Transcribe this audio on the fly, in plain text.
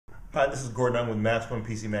Hi, this is Gordon Ung with Maximum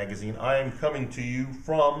PC Magazine. I am coming to you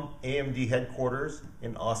from AMD headquarters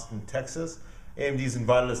in Austin, Texas. AMD's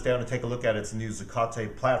invited us down to take a look at its new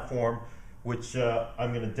Zacate platform, which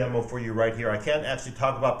I'm going to demo for you right here. I can't actually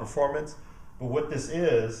talk about performance, but what this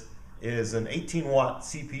is an 18-watt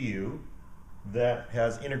CPU that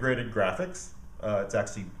has integrated graphics. It's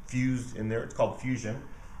actually fused in there. It's called Fusion,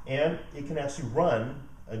 and it can actually run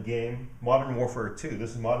a game, Modern Warfare 2.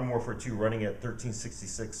 This is Modern Warfare 2 running at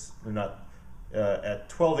 1366, or not, at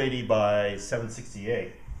 1280 by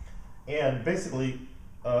 768. And basically,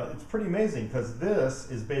 it's pretty amazing because this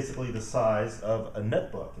is basically the size of a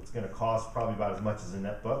netbook. It's going to cost probably about as much as a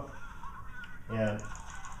netbook. And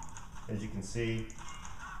as you can see,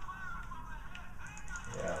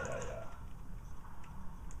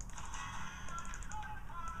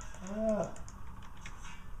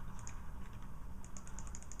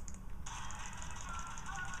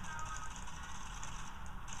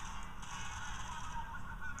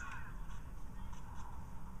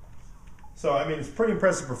 So, I mean, it's pretty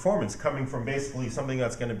impressive performance coming from basically something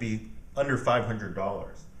that's going to be under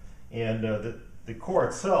 $500. And the core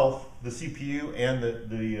itself, the CPU and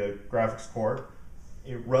the graphics core,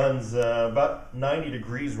 it runs about 90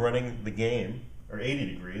 degrees running the game, or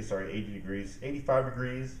 80 degrees, sorry, 80 degrees, 85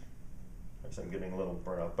 degrees. Actually, I'm getting a little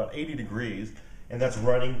burnt out, about 80 degrees. And that's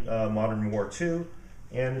running Modern War 2.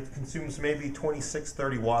 And it consumes maybe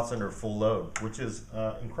 26-30 watts under full load, which is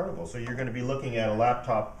incredible. So you're going to be looking at a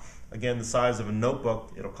laptop, again, the size of a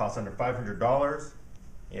notebook. It'll cost under $500,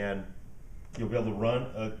 and you'll be able to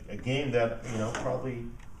run a game that, you know, probably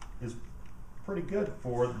is pretty good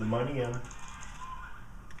for the money and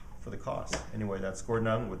for the cost. Anyway, that's Gordon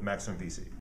Ung with Maximum PC.